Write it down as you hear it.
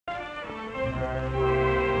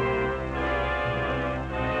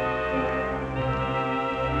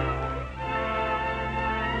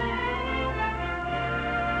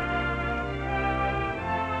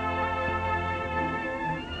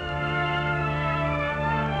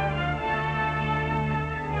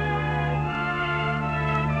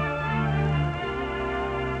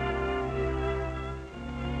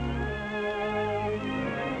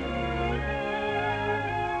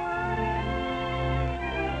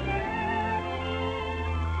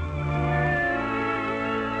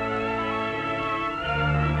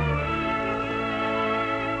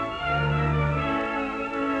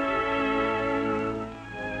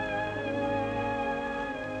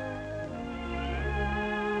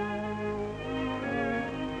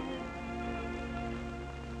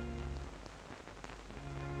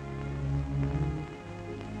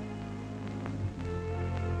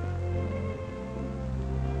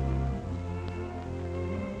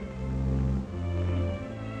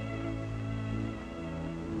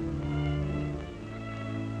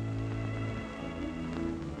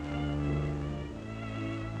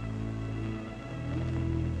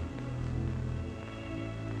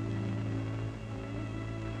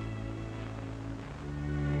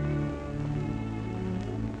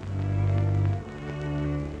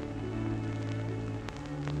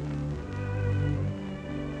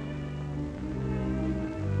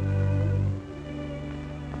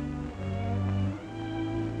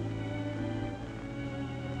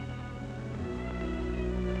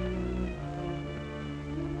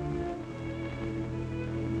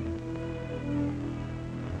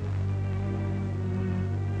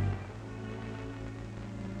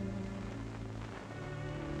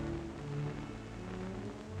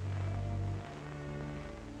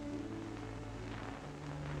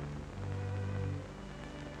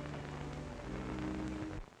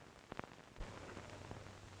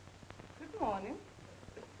Morning.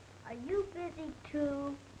 Are you busy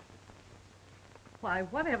too? Why,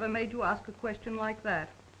 whatever made you ask a question like that?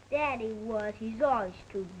 Daddy was. He's always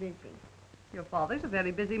too busy. Your father's a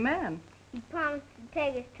very busy man. He promised to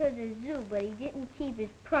take us to the zoo, but he didn't keep his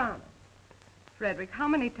promise. Frederick, how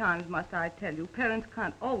many times must I tell you, parents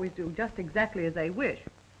can't always do just exactly as they wish.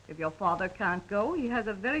 If your father can't go, he has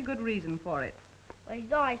a very good reason for it. But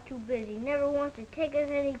he's always too busy. He never wants to take us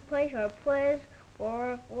any place or play us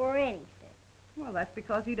or anything. Well, that's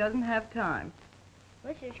because he doesn't have time.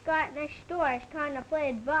 Mr. Scott next door is trying to play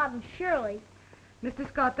at Bob and Shirley. Mr.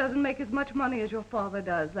 Scott doesn't make as much money as your father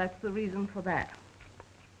does. That's the reason for that.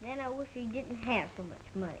 Then I wish he didn't have so much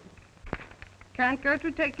money. Can't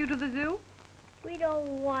Gertrude take you to the zoo? We don't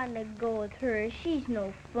want to go with her. She's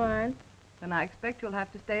no fun. Then I expect you'll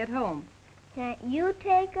have to stay at home. Can't you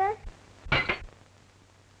take us?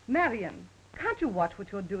 Marion, can't you watch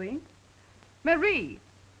what you're doing? Marie!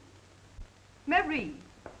 Marie!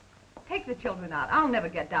 Take the children out. I'll never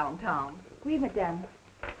get downtown. Oui, madame.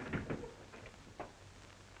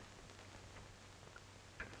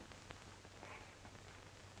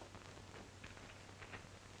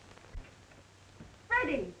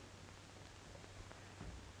 Freddie!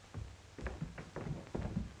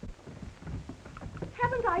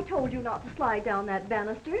 Haven't I told you not to slide down that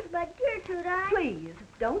banister? But Gertrude, Please,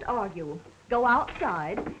 don't argue. Go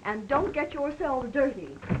outside and don't get yourselves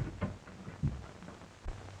dirty.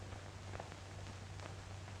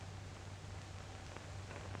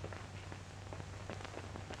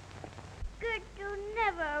 Gertrude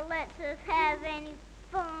never lets us have any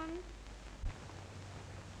fun.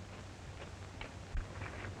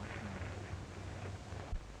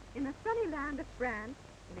 In the sunny land of France,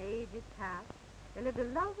 in ages past, there lived a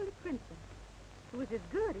lovely princess who was as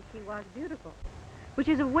good as she was beautiful, which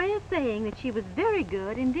is a way of saying that she was very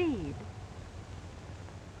good indeed.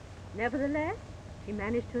 Nevertheless, she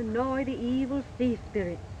managed to annoy the evil sea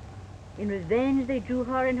spirits. In revenge, they drew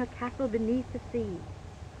her in her castle beneath the sea.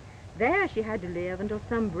 There she had to live until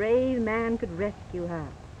some brave man could rescue her,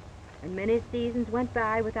 and many seasons went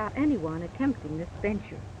by without anyone attempting this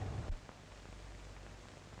venture.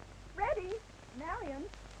 Freddie! Marion!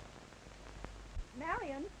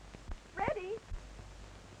 Marion! Freddie!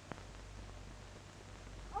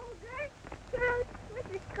 Oh, Gertrude,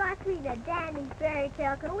 Mr. Scott's reading a dandy fairy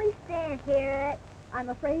tale. Can we stay and hear it? I'm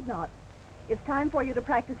afraid not. It's time for you to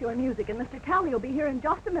practice your music, and Mr. Talley will be here in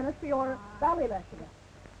just a minute for your ballet lesson.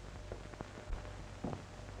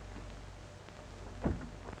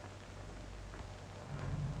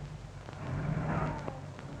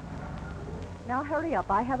 Now hurry up.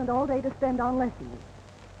 I haven't all day to spend on lessons.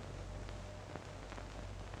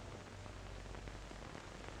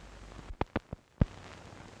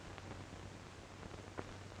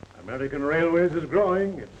 American Railways is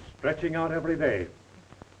growing. It's stretching out every day.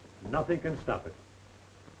 Nothing can stop it.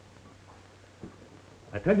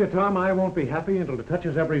 I tell you, Tom, I won't be happy until it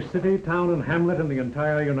touches every city, town, and hamlet in the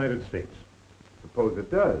entire United States. Suppose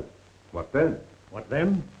it does. What then? What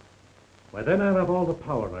then? Why, then I'll have all the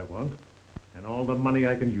power I want and all the money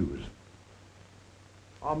I can use.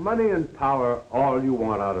 Are money and power all you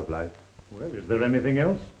want out of life? Well, is there anything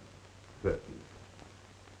else? Certainly.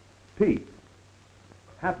 Peace,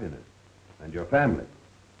 happiness, and your family.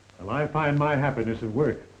 Well, I find my happiness at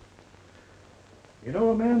work. You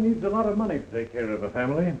know, a man needs a lot of money to take care of a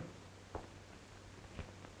family.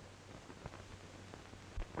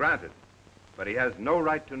 Granted, but he has no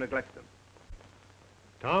right to neglect them.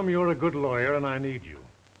 Tom, you're a good lawyer, and I need you.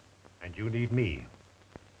 And you need me.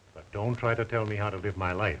 But don't try to tell me how to live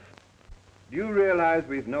my life. Do you realize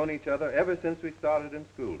we've known each other ever since we started in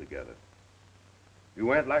school together? You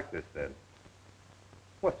weren't like this then.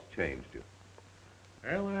 What's changed you?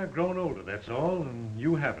 Well, I've grown older, that's all, and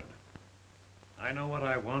you haven't. I know what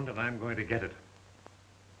I want, and I'm going to get it.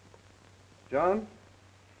 John,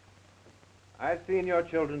 I've seen your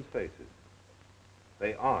children's faces.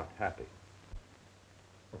 They aren't happy.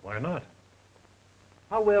 Well, why not?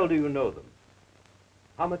 How well do you know them?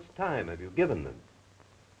 How much time have you given them?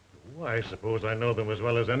 Oh, I suppose I know them as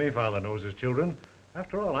well as any father knows his children.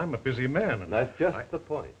 After all, I'm a busy man, and That's just the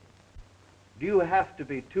point. Do you have to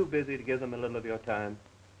be too busy to give them a little of your time?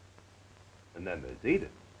 And then there's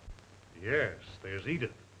Edith. Yes, there's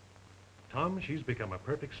Edith. Tom, she's become a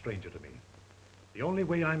perfect stranger to me. The only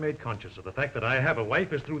way I made conscious of the fact that I have a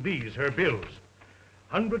wife is through these, her bills.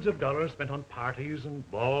 Hundreds of dollars spent on parties and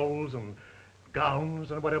balls and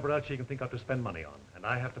gowns and whatever else she can think of to spend money on, and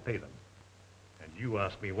I have to pay them. And you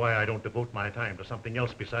ask me why I don't devote my time to something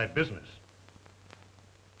else beside business.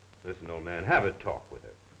 Listen, old man, have a talk with her.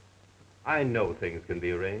 I know things can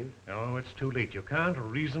be arranged. No, it's too late. You can't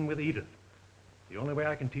reason with Edith. The only way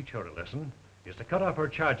I can teach her a lesson is to cut off her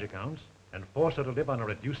charge accounts and force her to live on a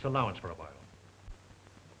reduced allowance for a while.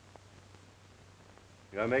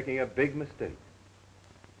 You're making a big mistake.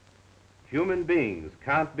 Human beings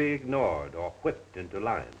can't be ignored or whipped into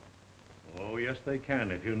line. Oh, yes, they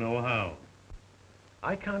can, if you know how.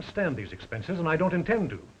 I can't stand these expenses, and I don't intend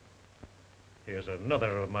to. Here's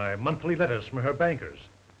another of my monthly letters from her bankers,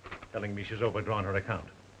 telling me she's overdrawn her account.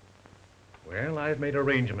 Well, I've made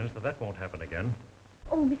arrangements that won't happen again.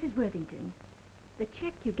 Oh, Mrs. Worthington, the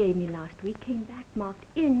check you gave me last week came back marked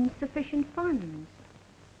insufficient funds.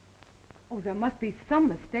 Oh, there must be some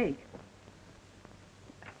mistake.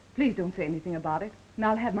 Please don't say anything about it, and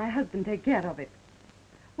I'll have my husband take care of it.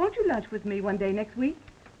 Won't you lunch with me one day next week?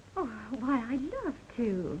 Oh, why, I'd love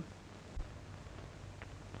to.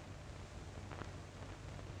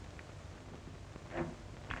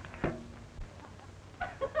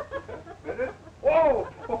 Whoa!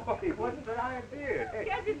 Boy, wasn't an idea. Hey,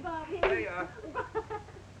 Catch it, Bobby. hey,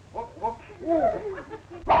 whoop.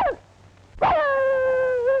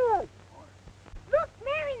 Look,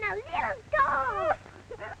 Mary, a little dog.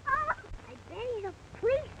 I bet he's a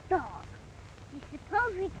police dog. You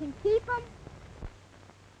suppose we can keep him?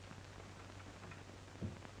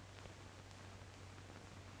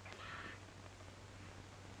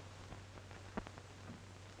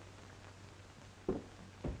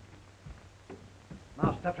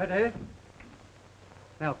 Master Freddy?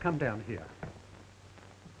 Now come down here.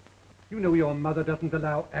 You know your mother doesn't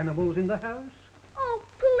allow animals in the house? Oh,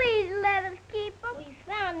 please let us keep him. We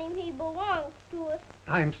found him. He belongs to us.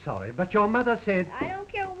 I'm sorry, but your mother said... I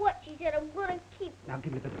don't care what she said. I'm going to keep him. Now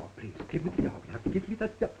give me the dog, please. Give me the dog. Now give me the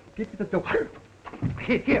dog. Give me the dog.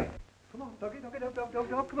 Here. Come on, doggy, dog.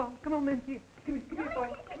 Come on, man. Here. Come here, boy.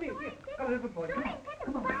 Come here. Come on, little boy. Come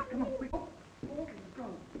on. Quick. Oh, God.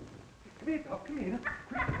 Come here, dog. Come here.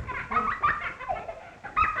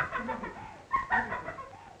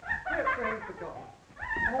 Where's the dog?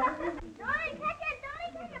 Don't catch it.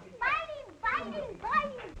 Bite him.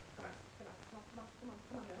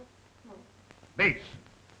 Bates!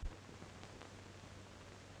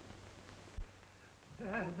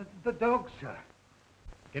 The dog, sir.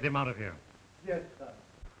 Get him out of here. Yes, sir.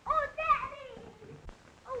 Oh, Daddy.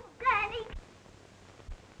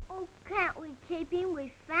 Oh, can't we keep him?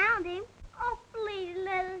 We found him. Oh, please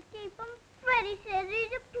let us keep him. Freddie says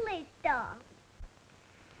he's a police dog.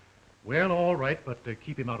 Well, all right, but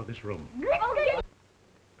keep him out of this room.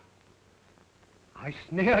 I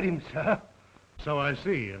snared him, sir. So I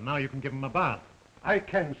see, and now you can give him a bath. I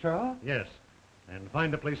can, sir. Yes, and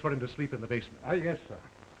find a place for him to sleep in the basement. Yes, sir.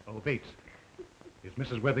 Oh, Bates, is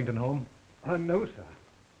Mrs. Worthington home? No, sir.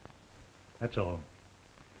 That's all.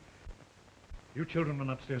 You children run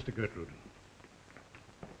upstairs to Gertrude.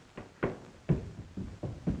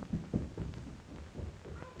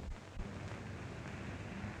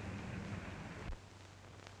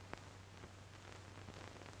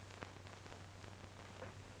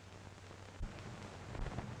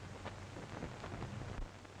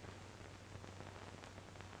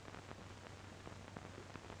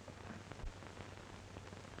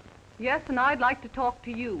 Yes, and I'd like to talk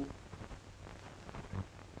to you.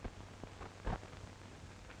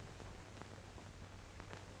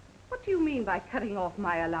 What do you mean by cutting off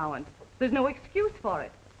my allowance? There's no excuse for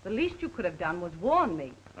it. The least you could have done was warn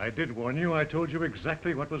me. I did warn you. I told you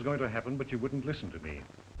exactly what was going to happen, but you wouldn't listen to me.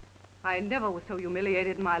 I never was so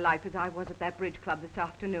humiliated in my life as I was at that bridge club this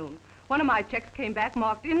afternoon. One of my checks came back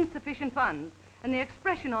marked insufficient funds, and the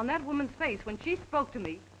expression on that woman's face when she spoke to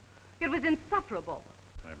me, it was insufferable.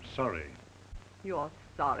 I'm sorry. You're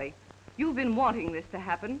sorry. You've been wanting this to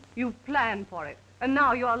happen. You've planned for it. And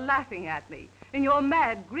now you're laughing at me. In your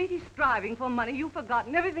mad, greedy striving for money, you've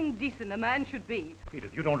forgotten everything decent a man should be.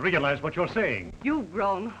 Edith, you don't realize what you're saying. You've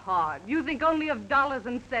grown hard. You think only of dollars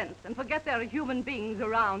and cents and forget there are human beings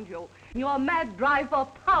around you. In your mad drive for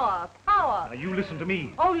power. Now, you listen to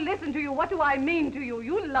me. Oh, listen to you. What do I mean to you?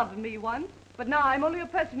 You loved me once, but now I'm only a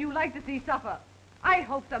person you like to see suffer. I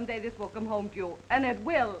hope someday this will come home to you, and it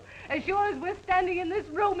will. As sure as we're standing in this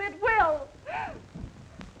room, it will.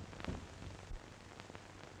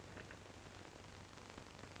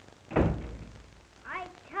 I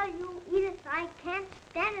tell you, Edith, I can't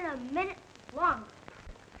stand it a minute longer.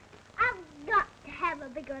 I've got to have a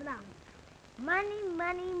bigger allowance. Money,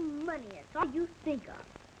 money, money. That's all you think of.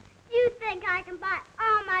 You think I can buy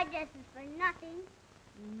all my dresses for nothing?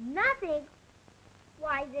 Nothing?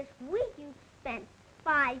 Why, this week you spent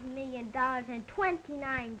 $5 million and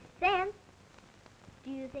 29 cents.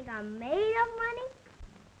 Do you think I'm made of money?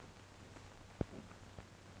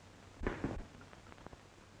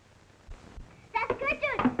 That's good,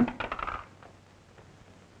 dude.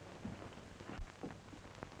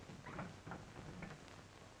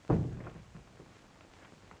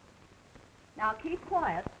 Now keep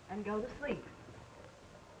quiet and go to sleep.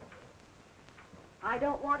 I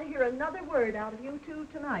don't want to hear another word out of you two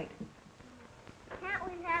tonight. Can't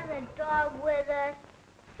we have the dog with us?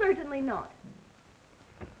 Certainly not.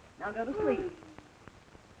 Now go to sleep.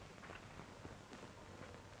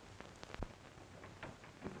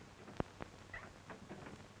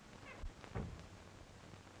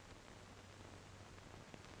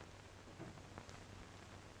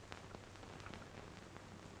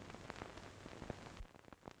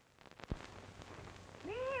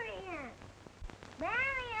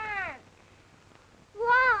 Marion!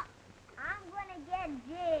 What? I'm gonna get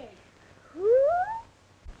Jiggs. Who?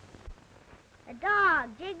 A dog.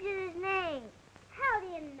 Jiggs is his name. How do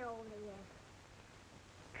you know he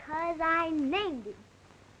is? 'Cause I named him.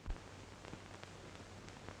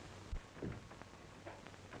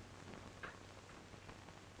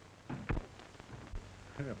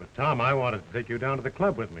 Yeah, but, Tom, I wanted to take you down to the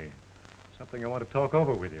club with me. Something I want to talk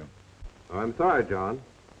over with you. Oh, I'm sorry, John.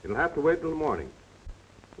 It'll have to wait till the morning.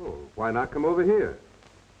 Oh, why not come over here?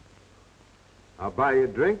 I'll buy you a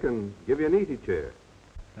drink and give you an easy chair.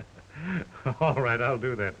 All right, I'll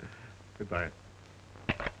do that. Goodbye.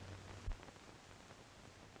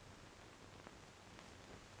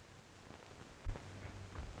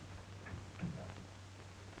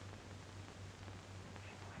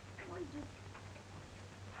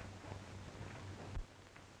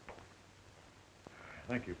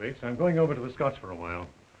 Thank you, Bates. I'm going over to the Scots for a while.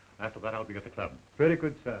 After that, I'll be at the club. Very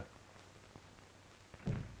good, sir.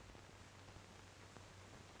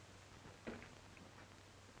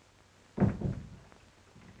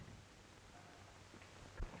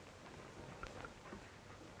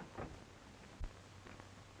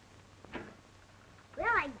 Well,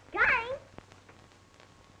 I got him.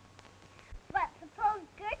 But suppose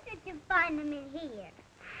Gertrude can find him in here.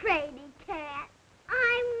 Fraidy cat.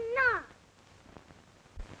 I'm not.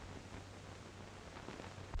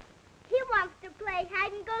 He wants to play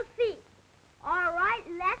hide and go seek. All right,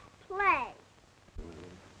 let's play.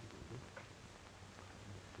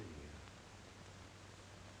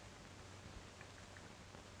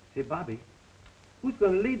 Say, Bobby, who's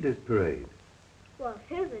going to lead this parade? Well,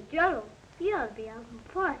 if he's a general, he ought to be out in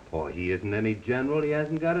front. Oh, he isn't any general. He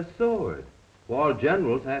hasn't got a sword. Well, all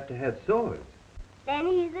generals have to have swords. Then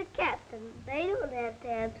he's a captain. They don't have to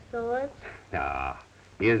have swords. Ah,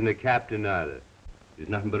 he isn't a captain either. He's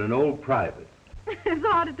nothing but an old private. It's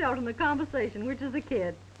hard to tell from the conversation which is the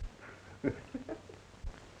kid.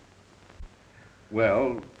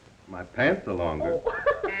 Well, my pants are longer.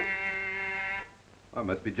 Oh, it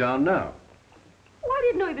must be John now. Oh, I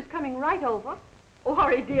didn't know he was coming right over. Oh,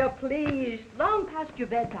 hurry, dear, please. Long past your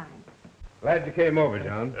bedtime. Glad you came over,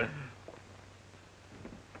 John.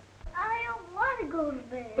 I don't want to go to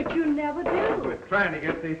bed. But you never do. We're trying to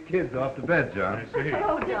get these kids off to bed, John. I see.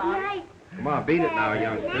 Oh, Good John. night. Come on, beat it now,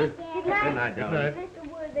 youngster. Good night. Good night, Good John. night.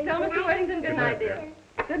 Mr. Worthington. Tell Mr. Worthington good night, dear.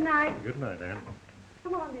 Good night. Good night, Ann.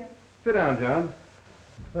 Come on, dear. Sit down, John.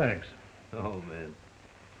 Thanks. Oh, man.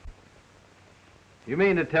 You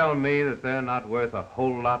mean to tell me that they're not worth a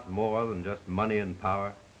whole lot more than just money and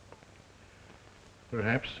power?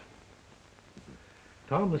 Perhaps.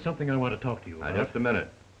 Tom, there's something I want to talk to you Now, about. just a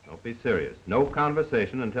minute. Don't be serious. No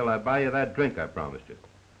conversation until I buy you that drink I promised you.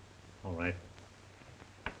 All right.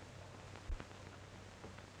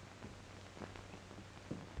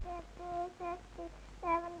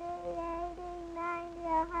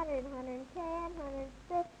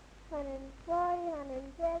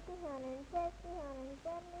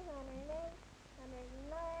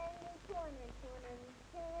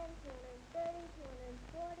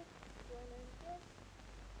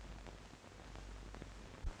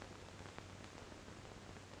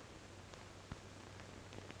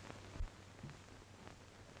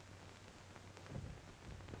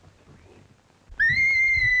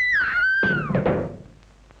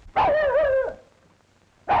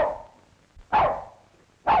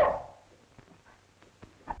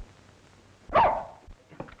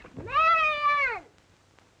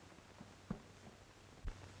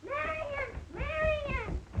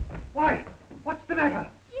 Why? What's the matter?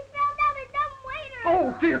 She fell down a dumb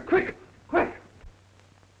waiter. Oh, dear, quick, quick.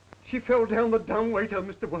 She fell down the dumbwaiter,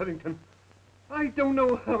 Mr. Worthington. I don't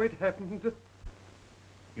know how it happened.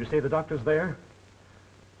 You say the doctor's there?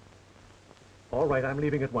 All right, I'm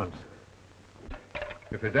leaving at once.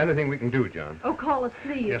 If there's anything we can do, John. Oh, call us,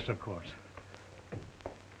 please. Yes, of course.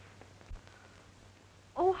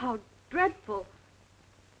 Oh, how dreadful.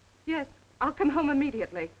 Yes, I'll come home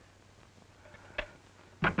immediately.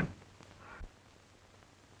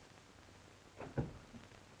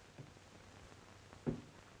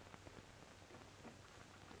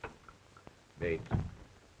 Bates,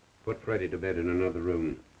 put Freddie to bed in another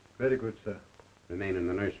room. Very good, sir. Remain in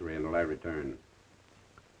the nursery until I return.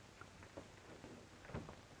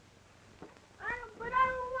 But I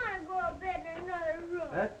don't want to go to bed in another room.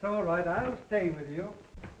 That's all right. I'll stay with you.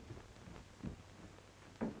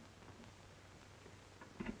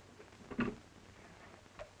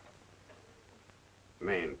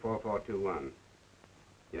 Maine, 4421.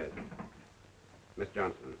 Yes. Miss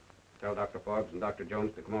Johnson, tell Dr. Forbes and Dr.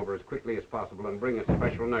 Jones to come over as quickly as possible and bring a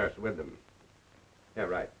special nurse with them. Yeah,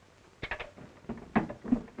 right.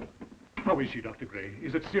 How is she, Dr. Gray?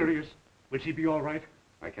 Is it serious? Will she be all right?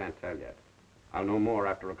 I can't tell yet. I'll know more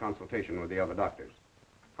after a consultation with the other doctors.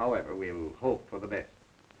 However, we'll hope for the best.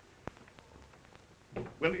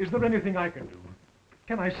 Well, is there anything I can do?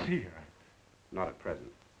 Can I see her? Not at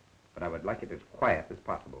present. But I would like it as quiet as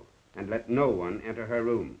possible. And let no one enter her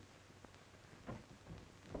room.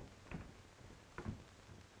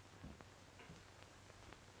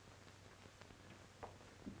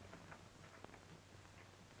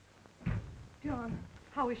 John,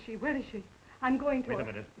 how is she? Where is she? I'm going to Wait her. a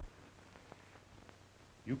minute.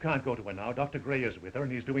 You can't go to her now. Dr. Gray is with her,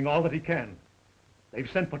 and he's doing all that he can. They've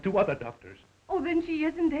sent for 2 other doctors. Oh, then she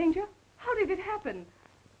is in danger? How did it happen?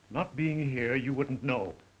 Not being here, you wouldn't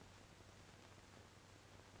know.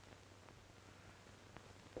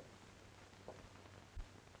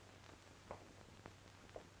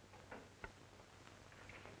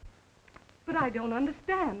 But I don't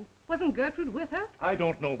understand. Wasn't Gertrude with her? I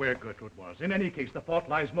don't know where Gertrude was. In any case, the fault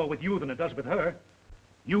lies more with you than it does with her.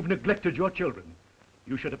 You've neglected your children.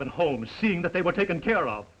 You should have been home, seeing that they were taken care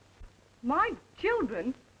of. My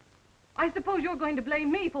children? I suppose you're going to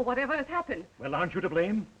blame me for whatever has happened. Well, aren't you to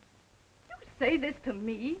blame? You say this to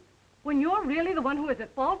me when you're really the one who is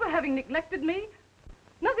at fault for having neglected me?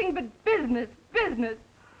 Nothing but business, business.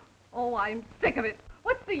 Oh, I'm sick of it.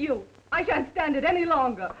 What's the use? I shan't stand it any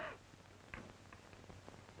longer.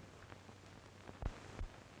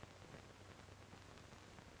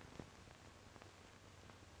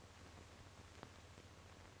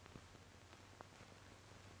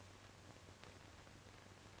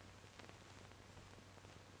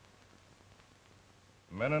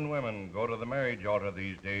 Men and women go to the marriage altar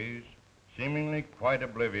these days, seemingly quite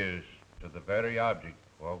oblivious to the very object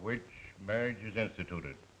for which marriage is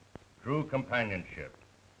instituted, true companionship.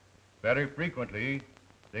 Very frequently,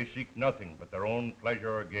 they seek nothing but their own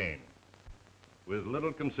pleasure or gain. With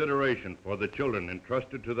little consideration for the children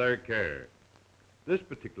entrusted to their care. This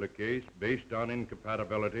particular case, based on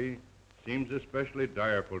incompatibility, seems especially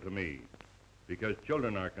direful to me, because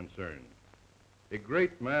children are concerned. A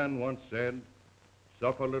great man once said,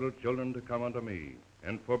 "Suffer little children to come unto me,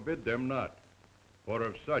 and forbid them not, for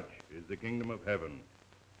of such is the kingdom of heaven."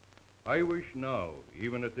 I wish now,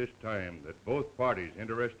 even at this time, that both parties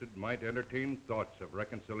interested might entertain thoughts of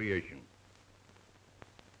reconciliation.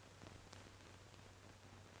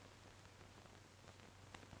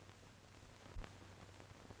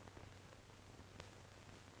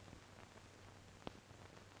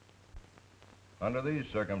 Under these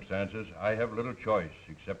circumstances, I have little choice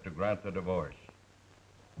except to grant the divorce.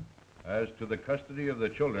 As to the custody of the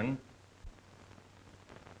children,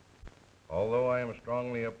 although I am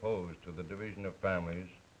strongly opposed to the division of families,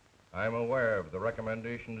 I am aware of the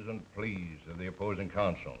recommendations and pleas of the opposing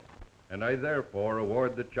counsel, and I therefore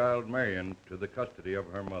award the child Marion to the custody of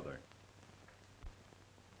her mother,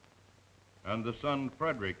 and the son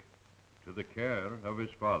Frederick to the care of his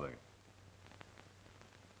father.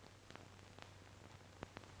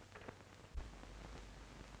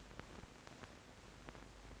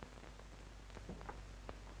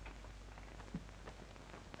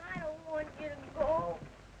 I don't want you to go.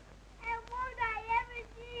 And won't I ever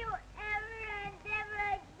see you ever and ever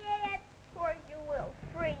again? Poor you will,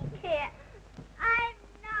 free kid. I'm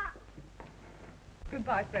not.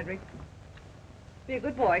 Goodbye, Frederick. Be a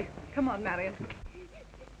good boy. Come on, Marion.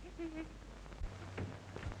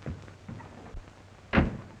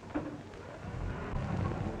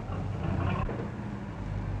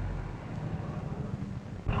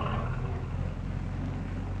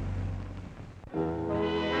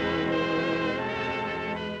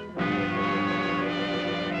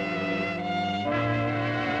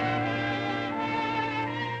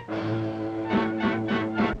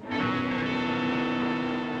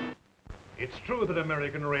 It's true that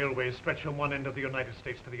American railways stretch from one end of the United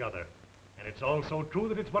States to the other. And it's also true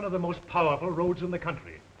that it's one of the most powerful roads in the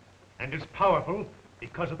country. And it's powerful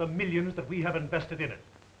because of the millions that we have invested in it.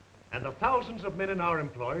 And the thousands of men in our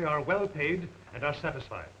employ are well paid and are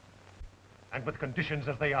satisfied. And with conditions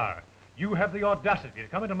as they are, you have the audacity to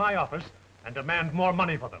come into my office and demand more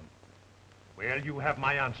money for them. Well, you have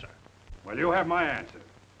my answer. Well, you have my answer.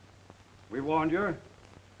 We warned you.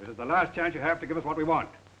 This is the last chance you have to give us what we want.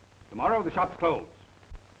 Tomorrow, the shop's closed.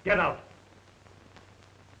 Get out.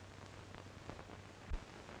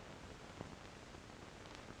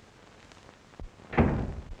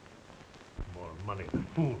 More money, the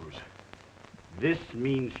fools. This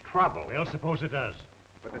means trouble. Well, suppose it does.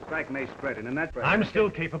 But the strike may spread, and in that... I'm still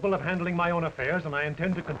capable of handling my own affairs, and I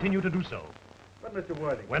intend to continue to do so. But, Mr.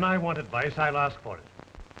 Worthing... When I want advice, I'll ask for it.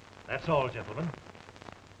 That's all, gentlemen.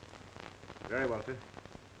 Very well, sir.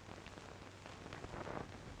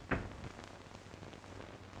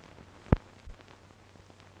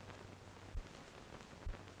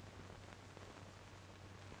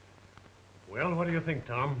 Well, what do you think,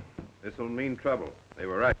 Tom? This'll mean trouble. They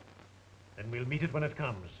were right. Then we'll meet it when it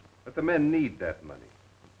comes. But the men need that money.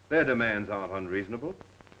 Their demands aren't unreasonable.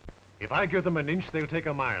 If I give them an inch, they'll take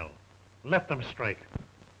a mile. Let them strike.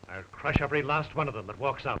 I'll crush every last one of them that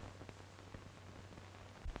walks out.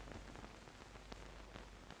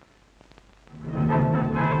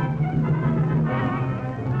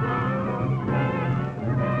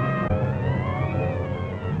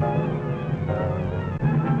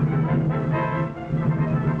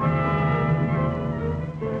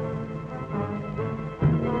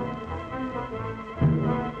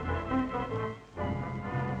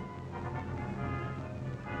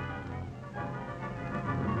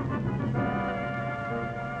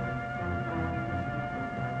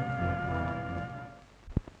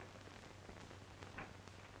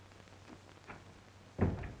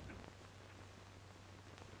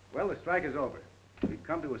 Well, the strike is over. We've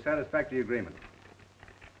come to a satisfactory agreement.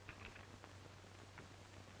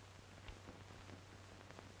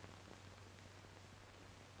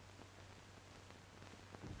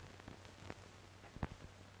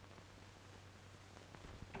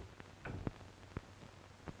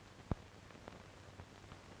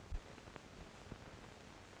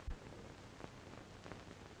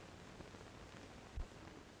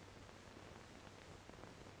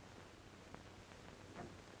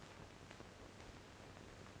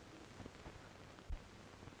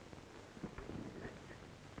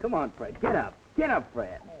 Come on, Fred. Get up. Get up,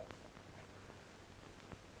 Fred.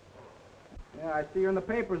 Yeah, I see you're in the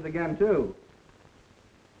papers again, too.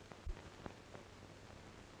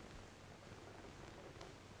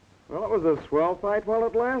 Well, it was a swell fight while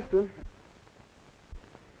it lasted.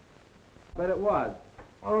 Bet it was.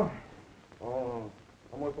 Oh,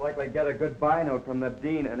 almost likely to get a goodbye note from the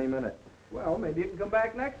dean any minute. Well, maybe you can come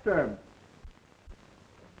back next term.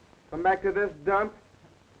 Come back to this dump?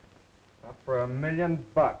 Not for $1 million.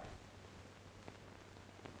 There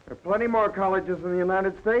are plenty more colleges in the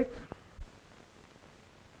United States.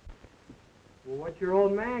 Well, what's your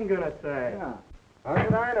old man gonna say? Yeah. How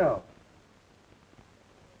did I know?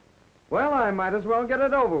 Well, I might as well get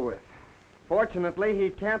it over with. Fortunately,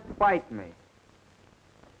 he can't bite me.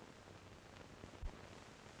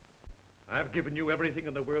 I've given you everything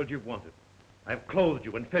in the world you've wanted. I've clothed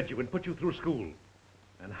you and fed you and put you through school.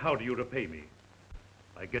 And how do you repay me?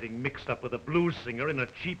 by getting mixed up with a blues singer in a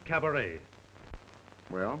cheap cabaret.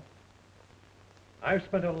 Well? I've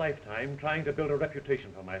spent a lifetime trying to build a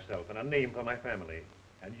reputation for myself and a name for my family,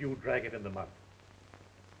 and you drag it in the mud.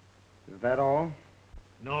 Is that all?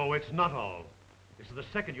 No, it's not all. This is the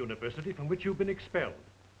second university from which you've been expelled.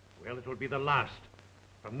 Well, it will be the last.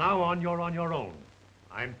 From now on, you're on your own.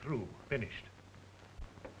 I'm through, finished.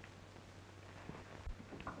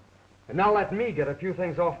 And now let me get a few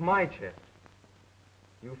things off my chest.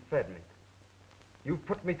 You fed me. You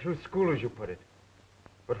put me through school, as you put it.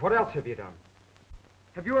 But what else have you done?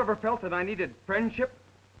 Have you ever felt that I needed friendship?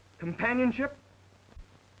 Companionship?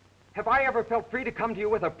 Have I ever felt free to come to you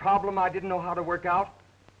with a problem I didn't know how to work out?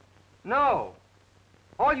 No.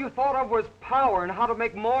 All you thought of was power and how to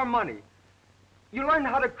make more money. You learned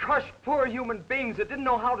how to crush poor human beings that didn't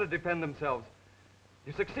know how to defend themselves.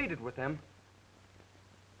 You succeeded with them.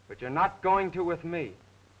 But you're not going to with me.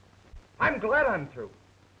 I'm glad I'm through.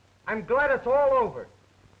 I'm glad it's all over.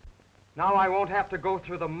 Now I won't have to go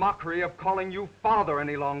through the mockery of calling you father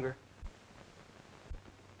any longer.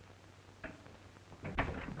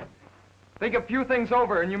 Think a few things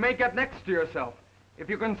over and you may get next to yourself. If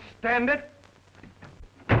you can stand it.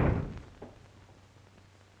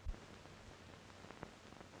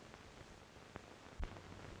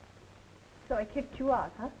 So I kicked you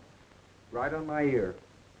out, huh? Right on my ear.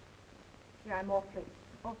 Yeah, I'm awfully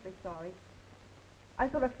sorry. I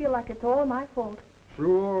sort of feel like it's all my fault.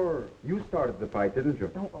 Sure. You started the fight, didn't you?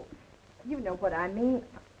 Oh, you know what I mean.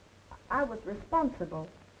 I was responsible.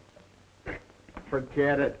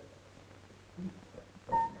 Forget it.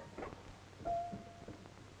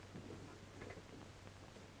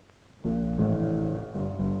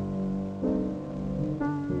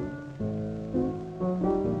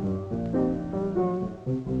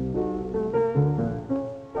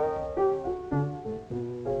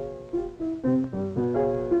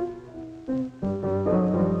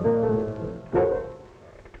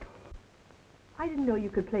 I didn't know you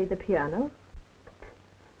could play the piano.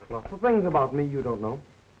 Lots of things about me you don't know.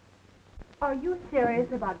 Are you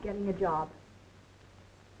serious about getting a job?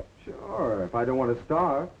 Sure, if I don't want to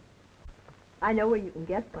starve. I know where you can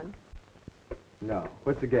get one. No.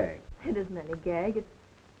 What's the gag? It isn't any gag.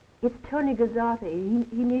 It's Tony Gazzotti.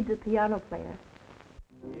 He needs a piano player.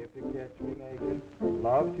 If you catch me making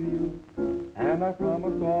love to you, and I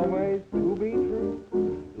promise always to be true,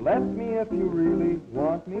 let me if you really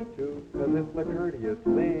want me to, 'cause it's the courteous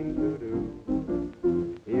thing to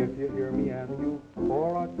do. If you hear me and you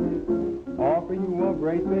for a kiss, offer you a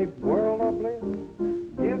great big world of bliss,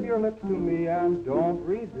 give your lips to me and don't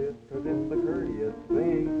resist, 'cause it's the courteous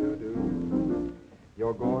thing to do.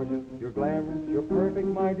 You're gorgeous, you're glamorous, you're perfect,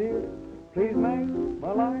 my dear, please make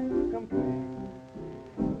my life complete.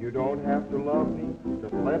 You don't have to love me,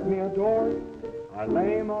 just let me adore you. I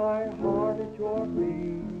lay my heart at your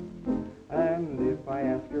feet. And if I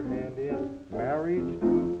ask your hand in marriage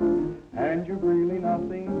too, and you've really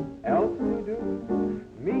nothing else to do,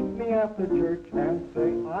 meet me at the church and say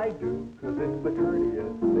I do, 'cause it's the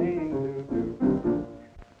courteous thing to do.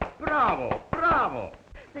 Bravo, bravo.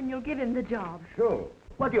 Then you'll give him the job. Sure.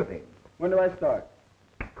 What do you think? When do I start?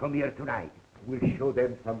 Come here tonight. We'll show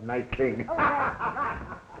them some nice things.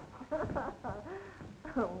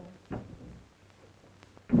 Oh.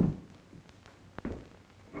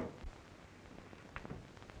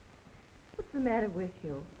 What's the matter with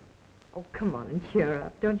you? Oh, come on and cheer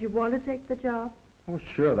up. Don't you want to take the job? Oh,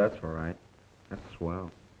 sure, that's all right. That's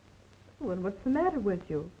swell. Well, and what's the matter with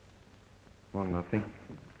you? Well, nothing.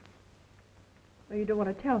 Well, you don't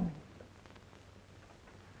want to tell me.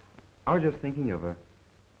 I was just thinking of a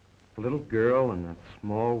little girl and a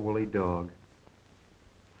small woolly dog.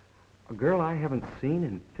 A girl I haven't seen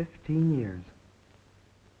in 15 years.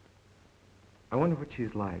 I wonder what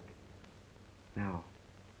she's like now.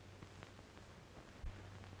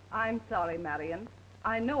 I'm sorry, Marion.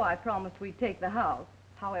 I know I promised we'd take the house.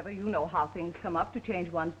 However, you know how things come up to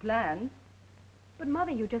change one's plans. But,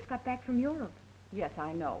 Mother, you just got back from Europe. Yes,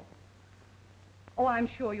 I know. Oh, I'm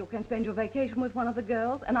sure you can spend your vacation with one of the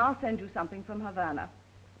girls, and I'll send you something from Havana.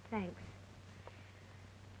 Thanks.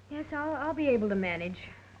 Yes, I'll be able to manage.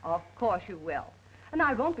 Of course you will. And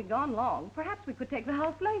I won't be gone long. Perhaps we could take the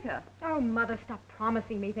house later. Oh, Mother, stop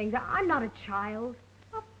promising me things. I'm not a child.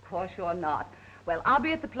 Of course you're not. Well, I'll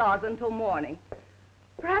be at the plaza until morning.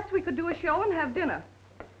 Perhaps we could do a show and have dinner.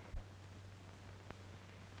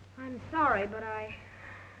 I'm sorry, but I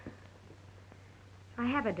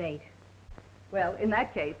have a date. Well, in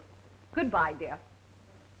that case, goodbye, dear.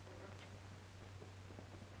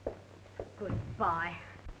 Goodbye.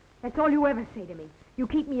 That's all you ever say to me. You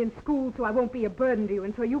keep me in school so I won't be a burden to you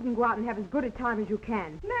and so you can go out and have as good a time as you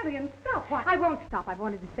can. Marion, stop. What? I won't stop. I've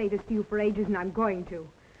wanted to say this to you for ages, and I'm going to.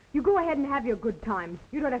 You go ahead and have your good times.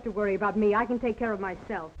 You don't have to worry about me. I can take care of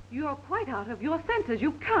myself. You're quite out of your senses.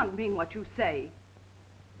 You can't mean what you say.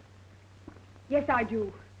 Yes, I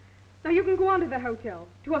do. Now, you can go on to the hotel,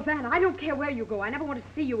 to Havana. I don't care where you go. I never want to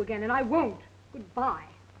see you again, and I won't. Goodbye.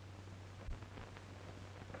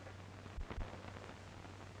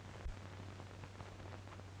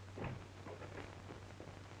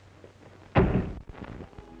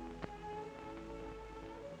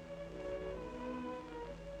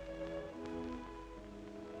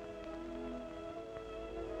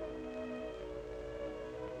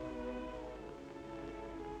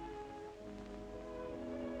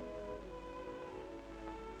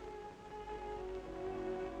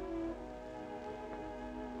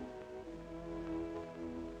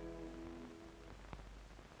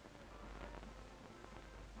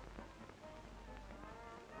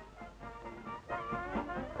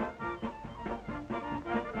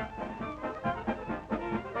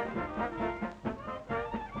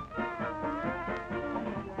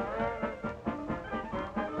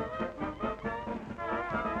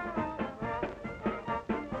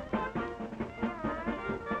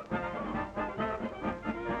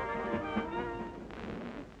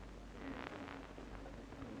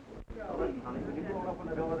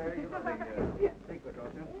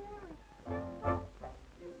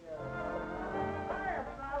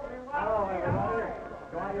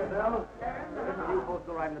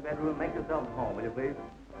 In the bedroom, make yourselves at home, will you please?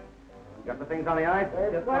 Got the things on the ice?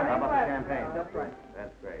 Just right. How about the champagne? Just right.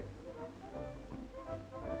 That's great.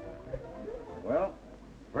 Well,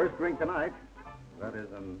 first drink tonight. That is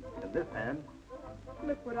in this hand.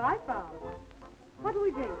 Look what I found. What do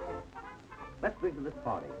we drink to? Let's drink to this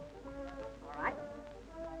party. All right.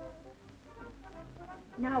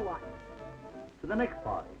 Now what? To the next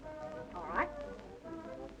party. All right.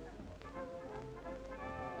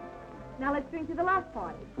 Now let's drink to the last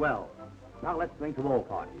party. Swell. Now let's drink to all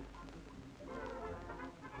parties.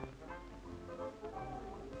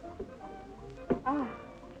 Ah.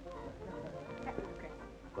 That was great.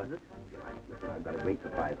 Was it? Listen, I've got a great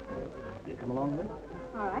surprise for you. You come along with me?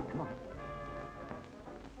 All right. Come on.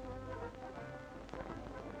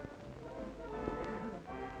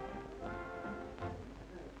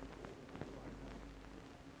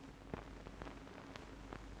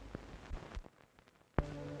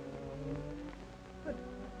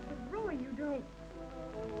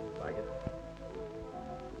 Like it?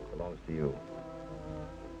 Belongs to you.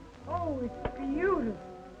 Oh, it's beautiful.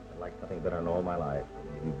 I'd like nothing better in all my life.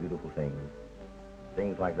 Give you beautiful things.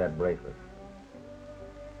 Things like that bracelet.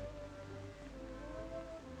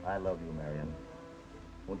 I love you, Marion.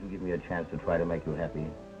 Won't you give me a chance to try to make you happy?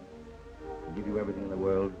 To give you everything in the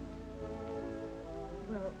world?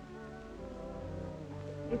 Well,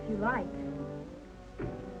 if you like.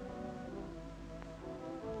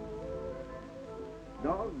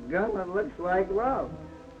 Doggone, it looks like love.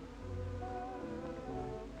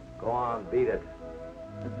 Go on, beat it.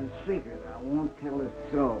 It's a secret. I won't tell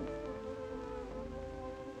a soul.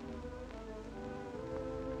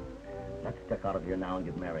 Let's step out of here now and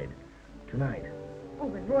get married. Tonight. Oh,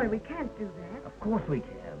 but Roy, we can't do that. Of course we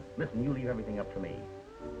can. Listen, you leave everything up to me.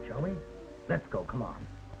 Shall we? Let's go. Come on.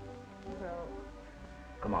 Well...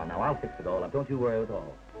 Come on, now. I'll fix it all up. Don't you worry at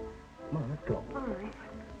all. Come on, let's go. All right.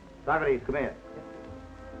 Socrates, come in.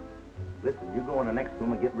 Listen, you go in the next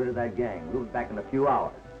room and get rid of that gang. We'll be back in a few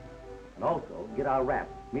hours. And also, get our wrap.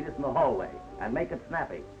 Meet us in the hallway. And make it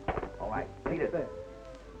snappy. All right, beat it.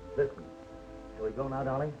 Listen, shall we go now,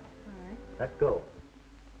 darling? All right. Let's go.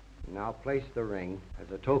 Now place the ring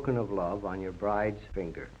as a token of love on your bride's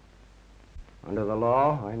finger. Under the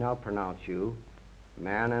law, I now pronounce you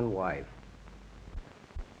man and wife.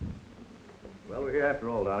 Well, we're here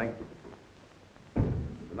after all, darling.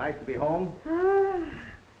 It's nice to be home.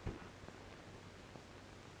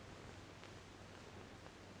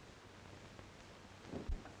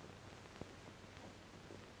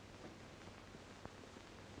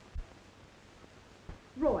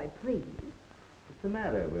 Roy, please. What's the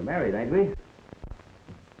matter? We're married, ain't we?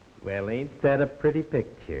 Well, ain't that a pretty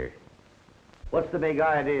picture? What's the big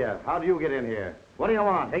idea? How do you get in here? What do you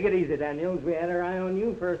want? Take it easy, Daniels. We had our eye on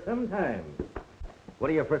you for some time. What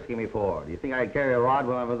are you frisking me for? Do you think I'd carry a rod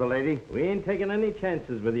when I was a lady? We ain't taking any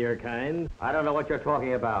chances with your kind. I don't know what you're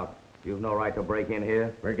talking about. You've no right to break in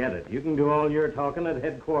here. Forget it. You can do all your talking at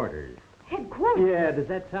headquarters. Headquarters? Yeah, does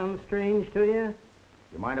that sound strange to you?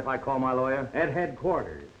 You mind if I call my lawyer? At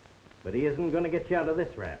headquarters. But he isn't going to get you out of this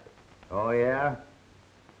rap. Oh, yeah?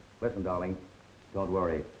 Listen, darling, don't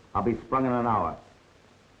worry. I'll be sprung in an hour.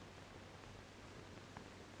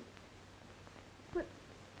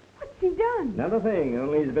 he done? Not a thing,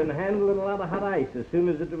 only he's been handling a lot of hot ice as soon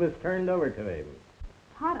as it was turned over to him.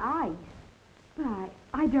 Hot ice? But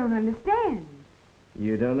I don't understand.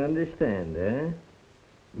 You don't understand, eh?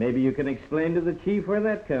 Maybe you can explain to the chief where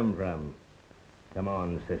that come from. Come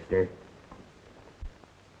on, sister.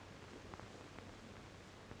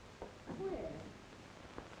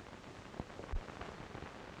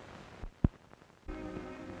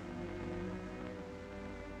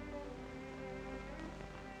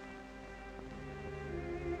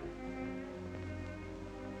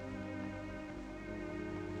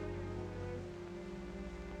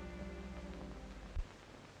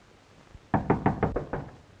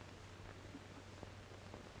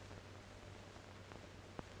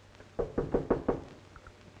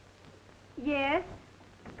 Yes?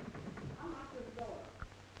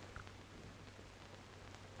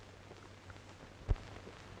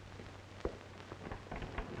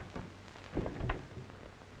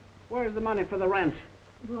 Where's the money for the rent?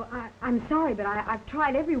 Well, I'm sorry, but I've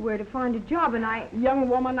tried everywhere to find a job, and Young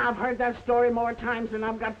woman, I've heard that story more times than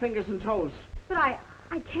I've got fingers and toes. But I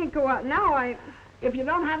can't go out now. If you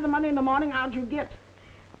don't have the money in the morning, how'd you get?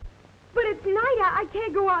 But it's night. I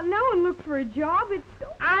can't go out now and look for a job.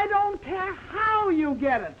 I don't care how you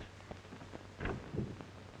get it.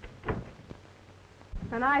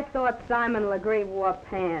 And I thought Simon Legree wore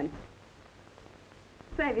pants.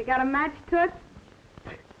 Say, have you got a match, Toots?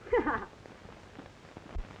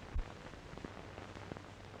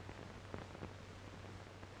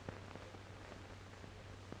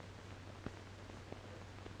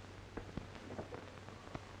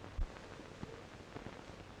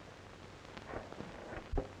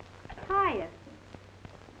 Hiya.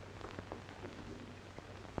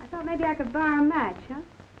 I thought maybe I could borrow a match, huh?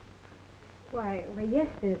 Why, yes,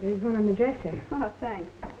 there's one on the dresser. Oh,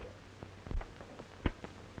 thanks.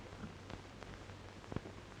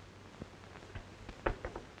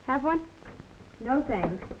 Have one? No,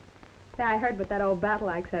 thanks. Say, I heard what that old battle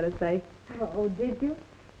axe had to say. Oh, did you?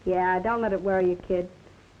 Yeah, don't let it worry you, kid.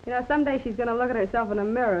 You know, someday she's going to look at herself in a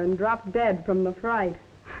mirror and drop dead from the fright.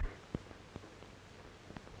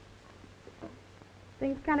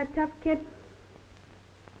 Things kind of tough, kid?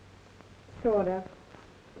 Sort of.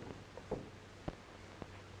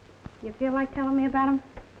 You feel like telling me about him?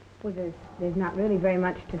 Well, there's not really very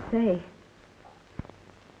much to say.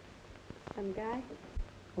 Some guy?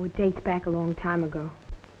 Oh, it dates back a long time ago.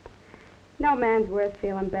 No man's worth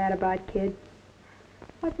feeling bad about, kid.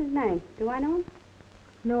 What's his name? Do I know him?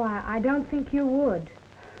 No, I don't think you would.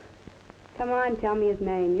 Come on, tell me his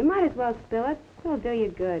name. You might as well spill it. It'll do you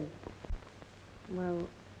good. Well,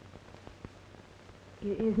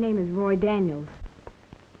 his name is Roy Daniels.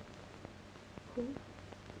 Who?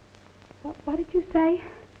 What did you say?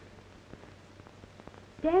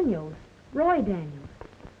 Daniels. Roy Daniels.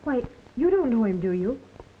 Wait, you don't know him, do you?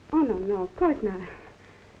 Oh, no, of course not.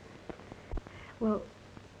 Well,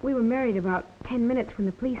 we were married about 10 minutes when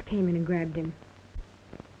the police came in and grabbed him.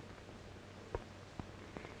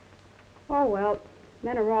 Oh, well,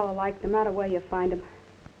 men are all alike, no matter where you find them.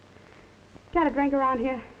 Got a drink around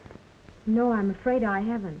here? No, I'm afraid I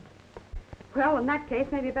haven't. Well, in that case,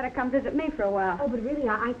 maybe you better come visit me for a while. Oh, but really,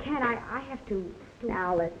 I can't. I have to...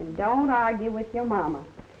 Now, listen, don't argue with your mama.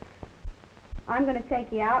 I'm going to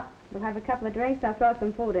take you out. We'll have a couple of drinks. I'll throw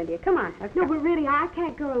some food into you. Come on. No, but really, I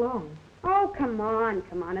can't go alone. Oh, come on.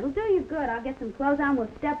 It'll do you good. I'll get some clothes on. We'll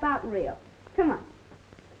step out real. Come on.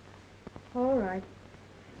 All right.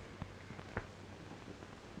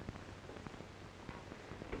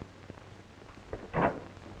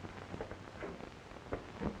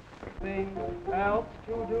 Nothing else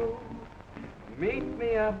to do. Meet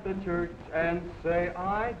me at the church and say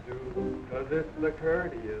I do, 'cause it's the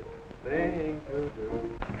courteous thing to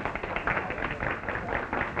do.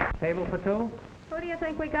 Table for two? Who do you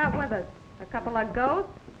think we got with us? A couple of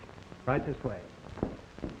ghosts? Right this way.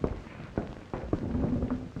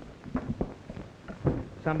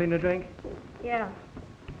 Something to drink? Yeah.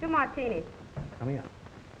 2 martinis. Coming up.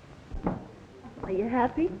 Are you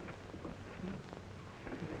happy?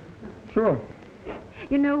 Sure.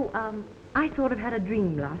 You know, I sort of had a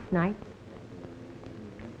dream last night.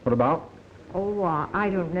 What about? Oh, I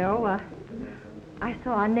don't know. I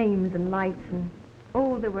saw our names and lights, and,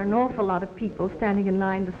 there were an awful lot of people standing in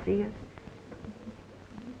line to see us.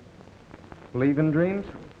 Believe in dreams?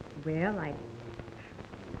 Well,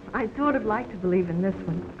 I'd sort of like to believe in this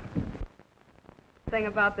one. The thing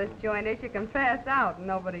about this joint is you can pass out and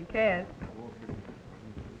nobody cares.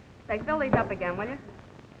 Hey, fill these up again, will you?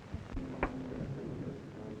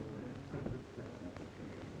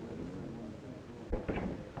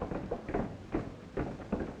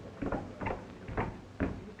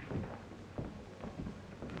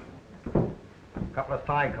 a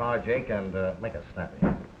sidecar, Jake, and make it snappy.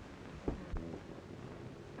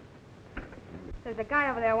 There's a guy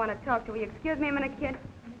over there I want to talk to. Will you excuse me a minute, kid?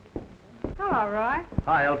 Hello, Roy.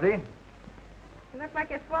 Hi, Elsie. You look like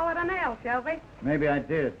you swallowed a nail, Shelby. Maybe I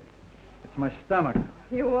did. It's my stomach.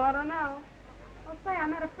 You ought to know. Well, say, I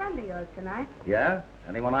met a friend of yours tonight. Yeah?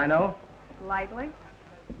 Anyone I know? Lightly.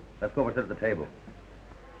 Let's go over to the table.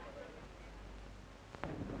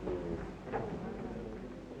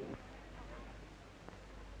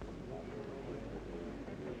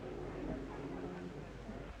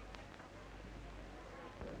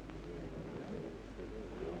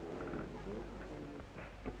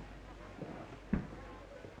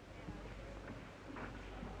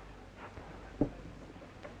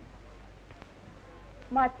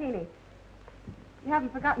 Martini. You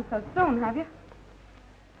haven't forgotten so soon, have you?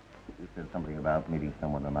 You said something about meeting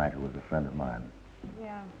someone tonight who was a friend of mine.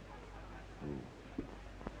 Yeah. Who?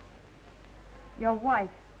 Your wife.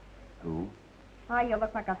 Who? Why, you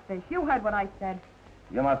look like a fish. You heard what I said.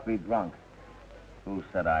 You must be drunk. Who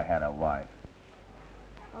said I had a wife?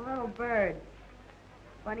 A little bird.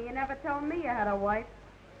 Funny you never told me you had a wife.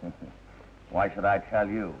 Why should I tell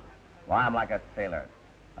you? Why, I'm like a sailor.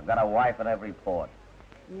 I've got a wife at every port.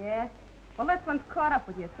 Yeah? Well, this one's caught up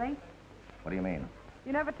with you, see? What do you mean?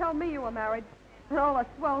 You never told me you were married. And all the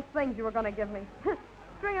swell things you were going to give me.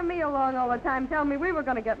 Stringing me along all the time, telling me we were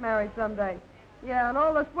going to get married someday. Yeah, and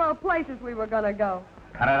all the swell places we were going to go.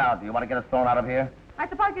 Cut it out. Do you want to get us thrown out of here? I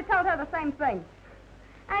suppose you told her the same thing.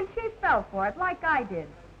 And she fell for it, like I did.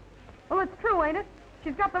 Well, it's true, ain't it?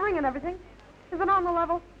 She's got the ring and everything. Is it on the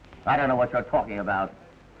level? I don't know what you're talking about.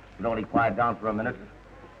 You'd only quiet down for a minute.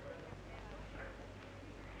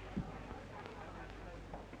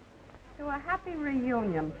 To a happy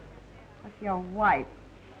reunion with your wife.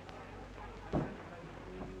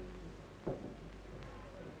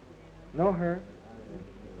 Know her?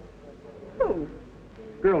 Who?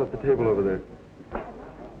 Girl at the table over there.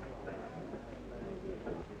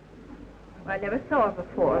 I never saw her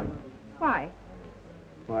before. Why?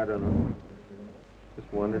 Oh, I don't know.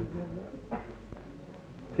 Just wondered.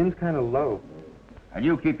 Seems kind of low. And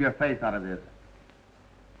you keep your face out of this.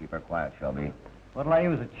 Keep her quiet, Shelby. What'll I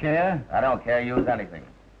use, a chair? I don't care. Use anything.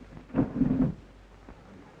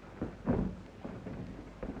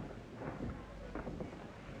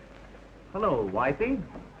 Hello, wifey.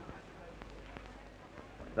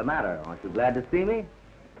 What's the matter? Aren't you glad to see me?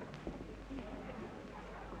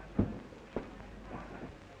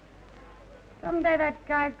 Someday that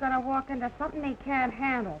guy's gonna walk into something he can't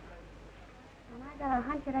handle. And I got a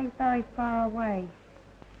hunch it ain't very far away.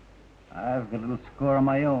 I've got a little score of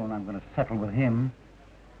my own. I'm going to settle with him.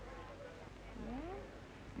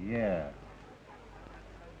 Yeah? Yeah.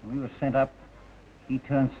 When we were sent up, he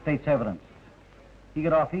turned state's evidence. He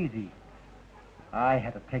got off easy. I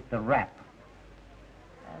had to take the rap.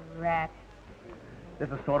 A rat. This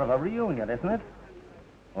is sort of a reunion, isn't it?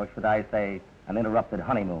 Or should I say, an interrupted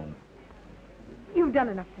honeymoon? You've done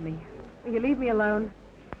enough to me. Will you leave me alone?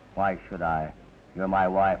 Why should I? You're my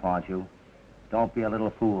wife, aren't you? Don't be a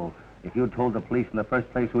little fool. If you'd told the police in the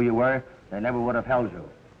first place who you were, they never would have held you.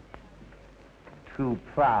 Too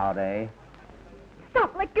proud, eh?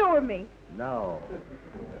 Stop! Let go of me! No.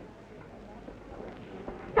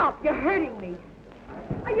 Stop! You're hurting me!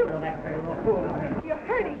 Are you... You're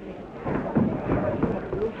hurting me!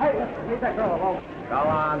 Hey, leave that girl alone. Go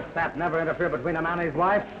on, Sap. Never interfere between a man and his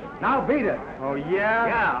wife. Now beat it. Oh, yeah?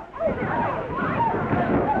 Yeah.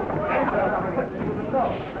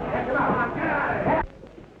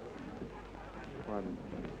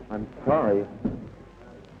 I'm sorry.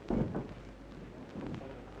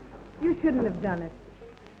 You shouldn't have done it.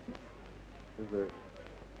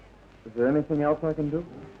 Is there anything else I can do?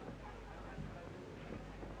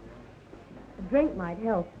 A drink might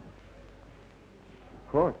help.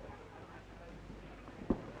 Of course.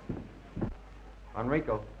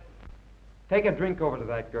 Enrico, take a drink over to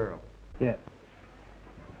that girl. Yes.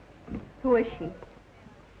 Who is she?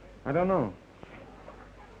 I don't know.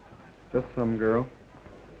 Just some girl.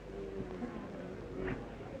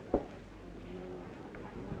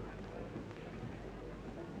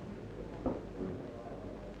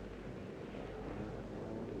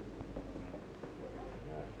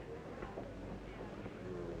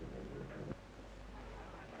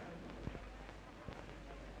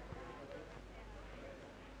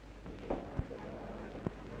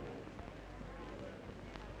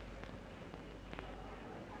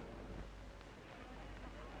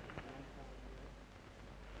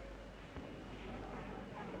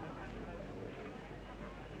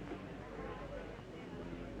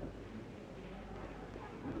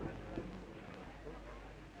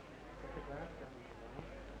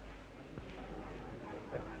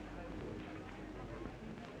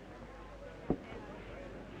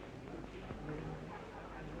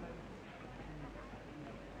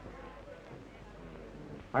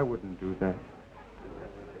 I wouldn't do that.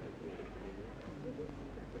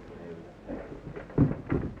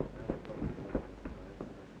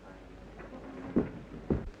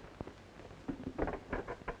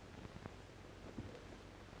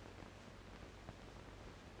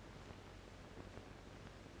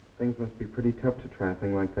 Things must be pretty tough to try a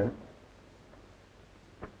thing like that.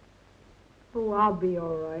 Oh, I'll be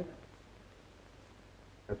all right.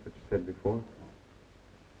 That's what you said before.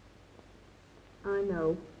 I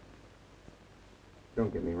know.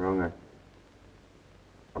 Don't get me wrong.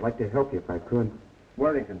 I'd like to help you if I could.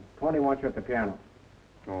 Worthington, Tony wants you at the piano.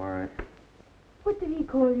 Oh, all right. What did he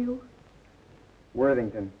call you?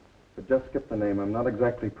 Worthington. But just skip the name. I'm not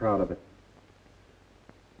exactly proud of it.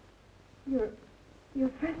 Your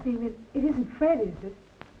first name, it isn't Fred, is it?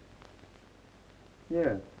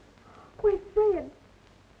 Yes. Why, Fred,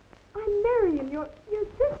 I'm Marion, your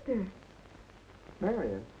sister.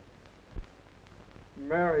 Marion?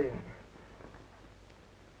 Marion.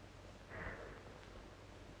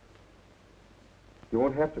 You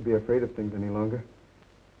won't have to be afraid of things any longer.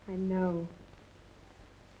 I know.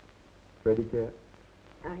 Freddy cat?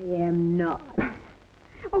 I am not.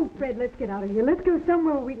 Oh, Fred, let's get out of here. Let's go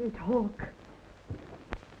somewhere where we can talk.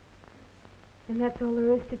 And that's all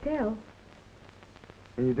there is to tell.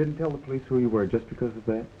 And you didn't tell the police who you were just because of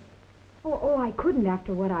that? Oh, I couldn't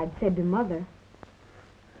after what I'd said to Mother.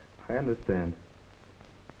 I understand.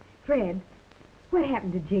 Fred, what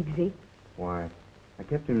happened to Jigsy? Why, I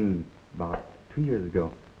kept him about 2 years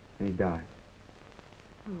ago, and he died.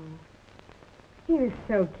 Oh, he was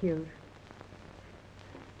so cute.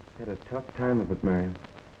 Had a tough time of it, Marion.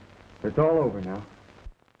 But it's all over now.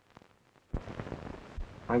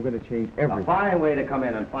 I'm going to change everything. A fine way to come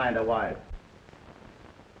in and find a wife.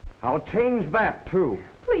 I'll change that, too.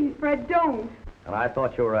 Please, Fred, don't. And I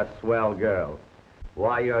thought you were a swell girl.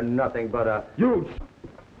 Why, you're nothing but a... You...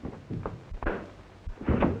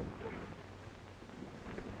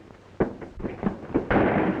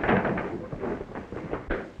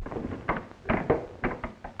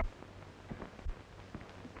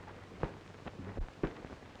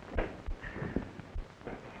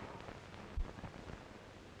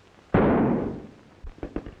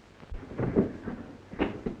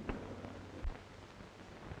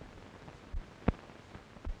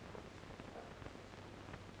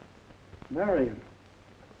 Marion.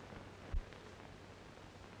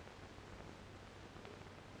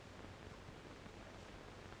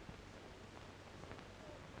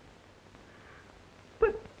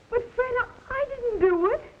 But Fred, I didn't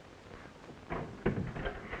do it.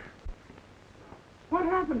 What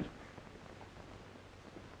happened?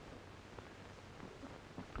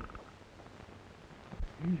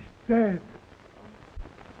 He's dead.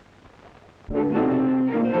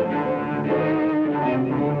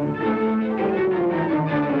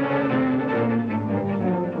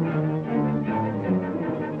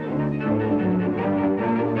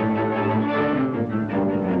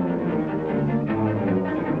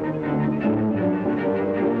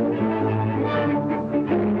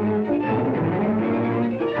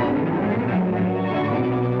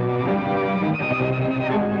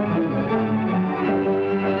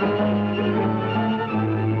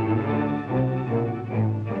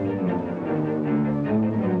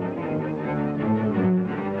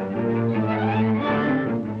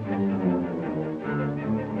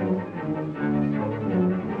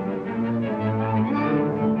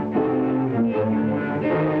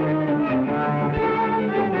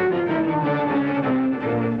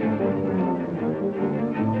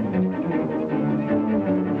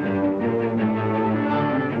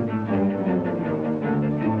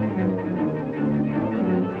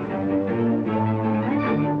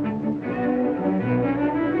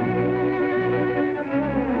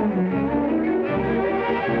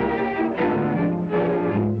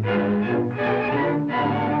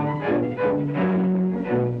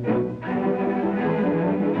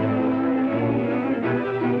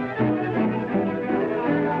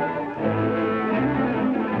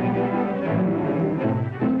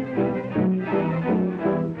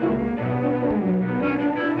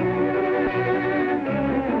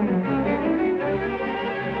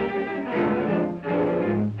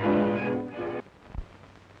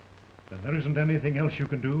 There isn't anything else you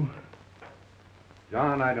can do?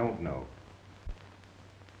 John, I don't know.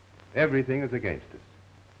 Everything is against us.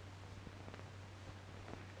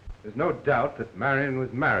 There's no doubt that Marion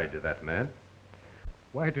was married to that man.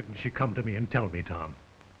 Why didn't she come to me and tell me, Tom?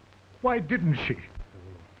 Why didn't she?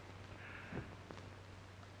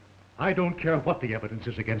 I don't care what the evidence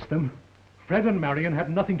is against them. Fred and Marion had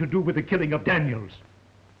nothing to do with the killing of Daniels.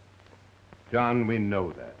 John, we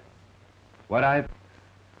know that.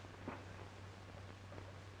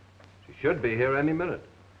 Should be here any minute.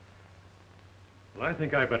 Well, I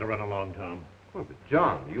think I better run along, Tom. Well, but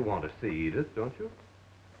John, you want to see Edith, don't you?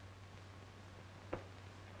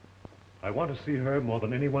 I want to see her more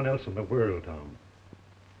than anyone else in the world, Tom.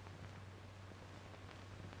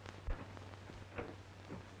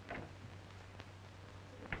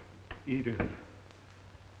 Edith.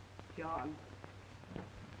 John.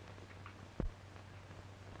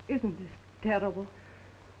 Isn't this terrible?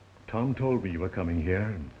 Tom told me you were coming here,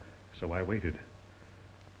 and so I waited.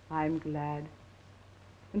 I'm glad.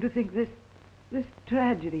 And to think this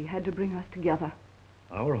tragedy had to bring us together.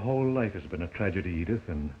 Our whole life has been a tragedy, Edith,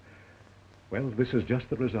 and, well, this is just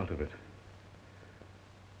the result of it.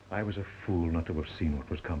 I was a fool not to have seen what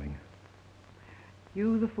was coming.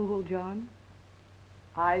 You the fool, John?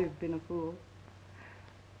 I've been a fool.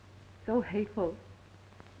 So hateful.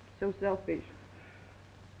 So selfish.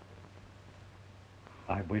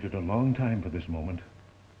 I've waited a long time for this moment.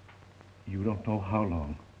 You don't know how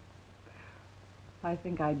long. I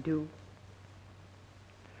think I do.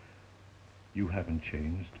 You haven't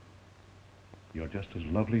changed. You're just as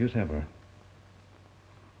lovely as ever.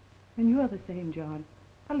 And you're the same, John.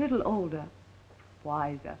 A little older.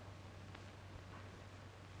 Wiser.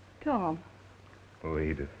 Tom. Oh,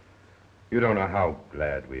 Edith, you don't know how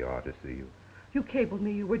glad we are to see you. You cabled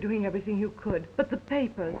me you were doing everything you could, but the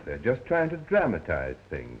papers... They're just trying to dramatize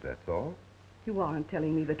things, that's all. You aren't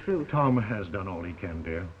telling me the truth. Tom has done all he can,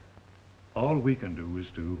 dear. All we can do is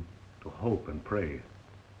to hope and pray.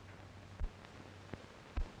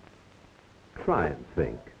 Try and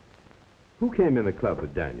think. Who came in the club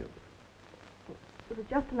with Daniels? It was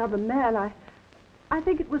just another man. I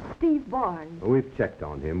think it was Steve Barnes. Well, we've checked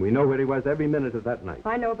on him. We know where he was every minute of that night.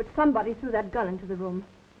 I know, but somebody threw that gun into the room.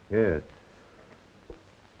 Yes.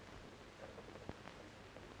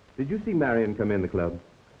 Did you see Marion come in the club?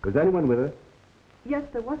 Was anyone with her? Yes,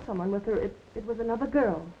 there was someone with her. It was another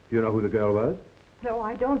girl. Do you know who the girl was? No,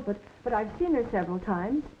 I don't, but I've seen her several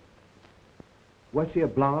times. Was she a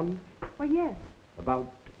blonde? Well, yes.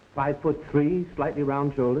 About 5'3", slightly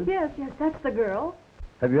round shoulders? Yes, that's the girl.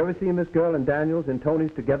 Have you ever seen this girl and Daniels and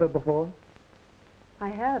Tony's together before? I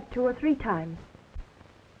have, 2 or 3 times.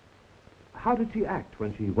 How did she act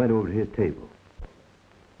when she went over to his table?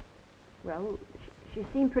 Well, she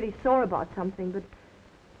seemed pretty sore about something,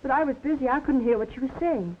 but I was busy. I couldn't hear what she was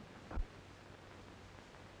saying.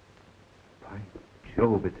 By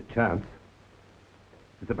Jove, it's a chance.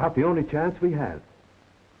 It's about the only chance we have.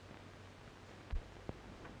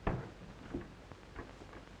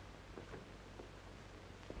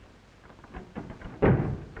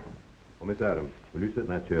 Oh, Miss Adams, will you sit in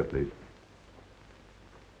that chair, please?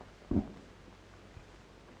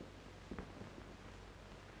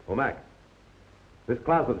 Oh, Mac, this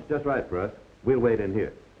closet is just right for us. We'll wait in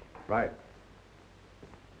here. Right.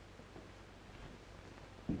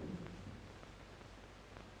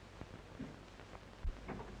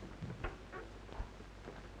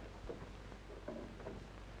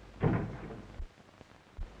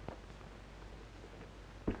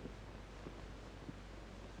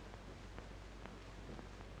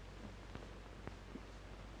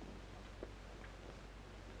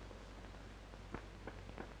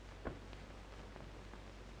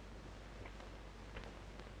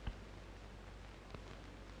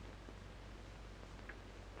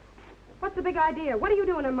 What's the big idea? What are you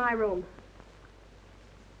doing in my room?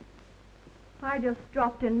 I just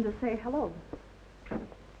dropped in to say hello.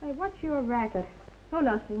 Hey, what's your racket? Oh,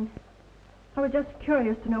 nothing. I was just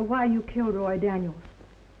curious to know why you killed Roy Daniels.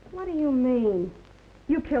 What do you mean?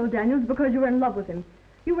 You killed Daniels because you were in love with him.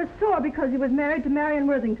 You were sore because he was married to Marion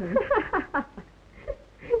Worthington.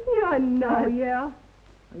 You're nuts. Oh, yeah?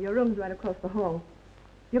 Well, your room's right across the hall.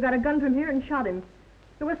 You got a gun from here and shot him.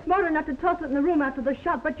 You were smart enough to toss it in the room after the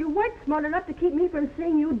shot, but you weren't smart enough to keep me from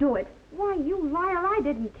seeing you do it. Why, you liar, I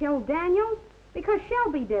didn't kill Daniels. Because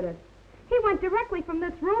Shelby did it. He went directly from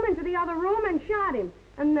this room into the other room and shot him.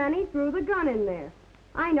 And then he threw the gun in there.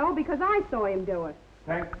 I know because I saw him do it.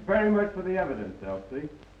 Thanks very much for the evidence, Elsie.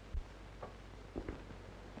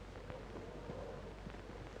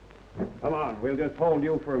 Come on, we'll just hold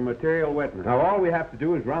you for material witness. Now, all we have to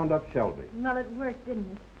do is round up Shelby. Well, it worked,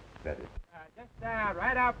 didn't it? That is. Just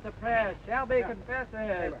right off the press. Shelby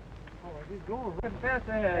confesses. Oh, he's going.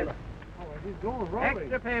 Confesses. Oh, he's going, Robbie.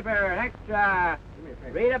 Extra paper, extra.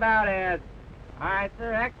 Read about it. All right,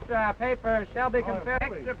 sir, extra paper. Shelby confesses.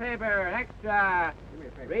 Extra paper, extra.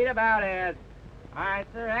 Read about it. All right,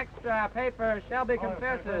 sir, extra paper. Shelby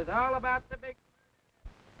confesses. All about the big...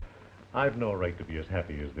 I've no right to be as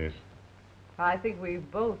happy as this. I think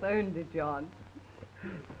we've both earned it, John.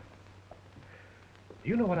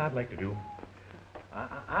 You know what I'd like to do?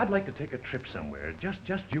 I'd like to take a trip somewhere, just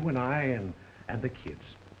you and I and the kids.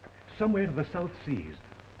 Somewhere to the South Seas,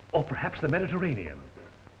 or perhaps the Mediterranean.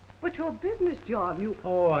 But your business, John, you...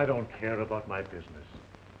 Oh, I don't care about my business.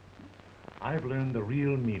 I've learned the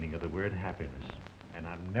real meaning of the word happiness, and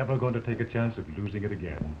I'm never going to take a chance of losing it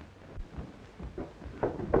again.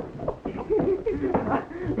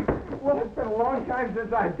 Well, it's been a long time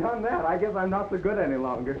since I've done that. I guess I'm not so good any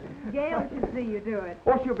longer. Gail should see you do it.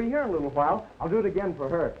 Oh, she'll be here in a little while. I'll do it again for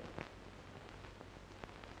her.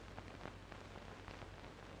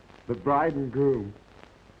 The bride and groom.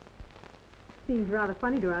 Seems rather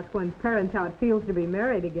funny to ask one's parents how it feels to be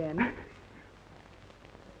married again.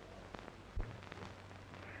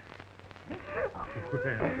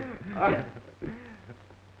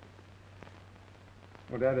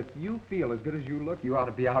 Well, Dad, if you feel as good as you look, you ought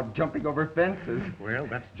to be out jumping over fences. Well,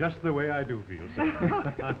 that's just the way I do feel,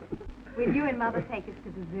 son. Will you and Mother take us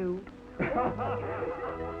to the zoo?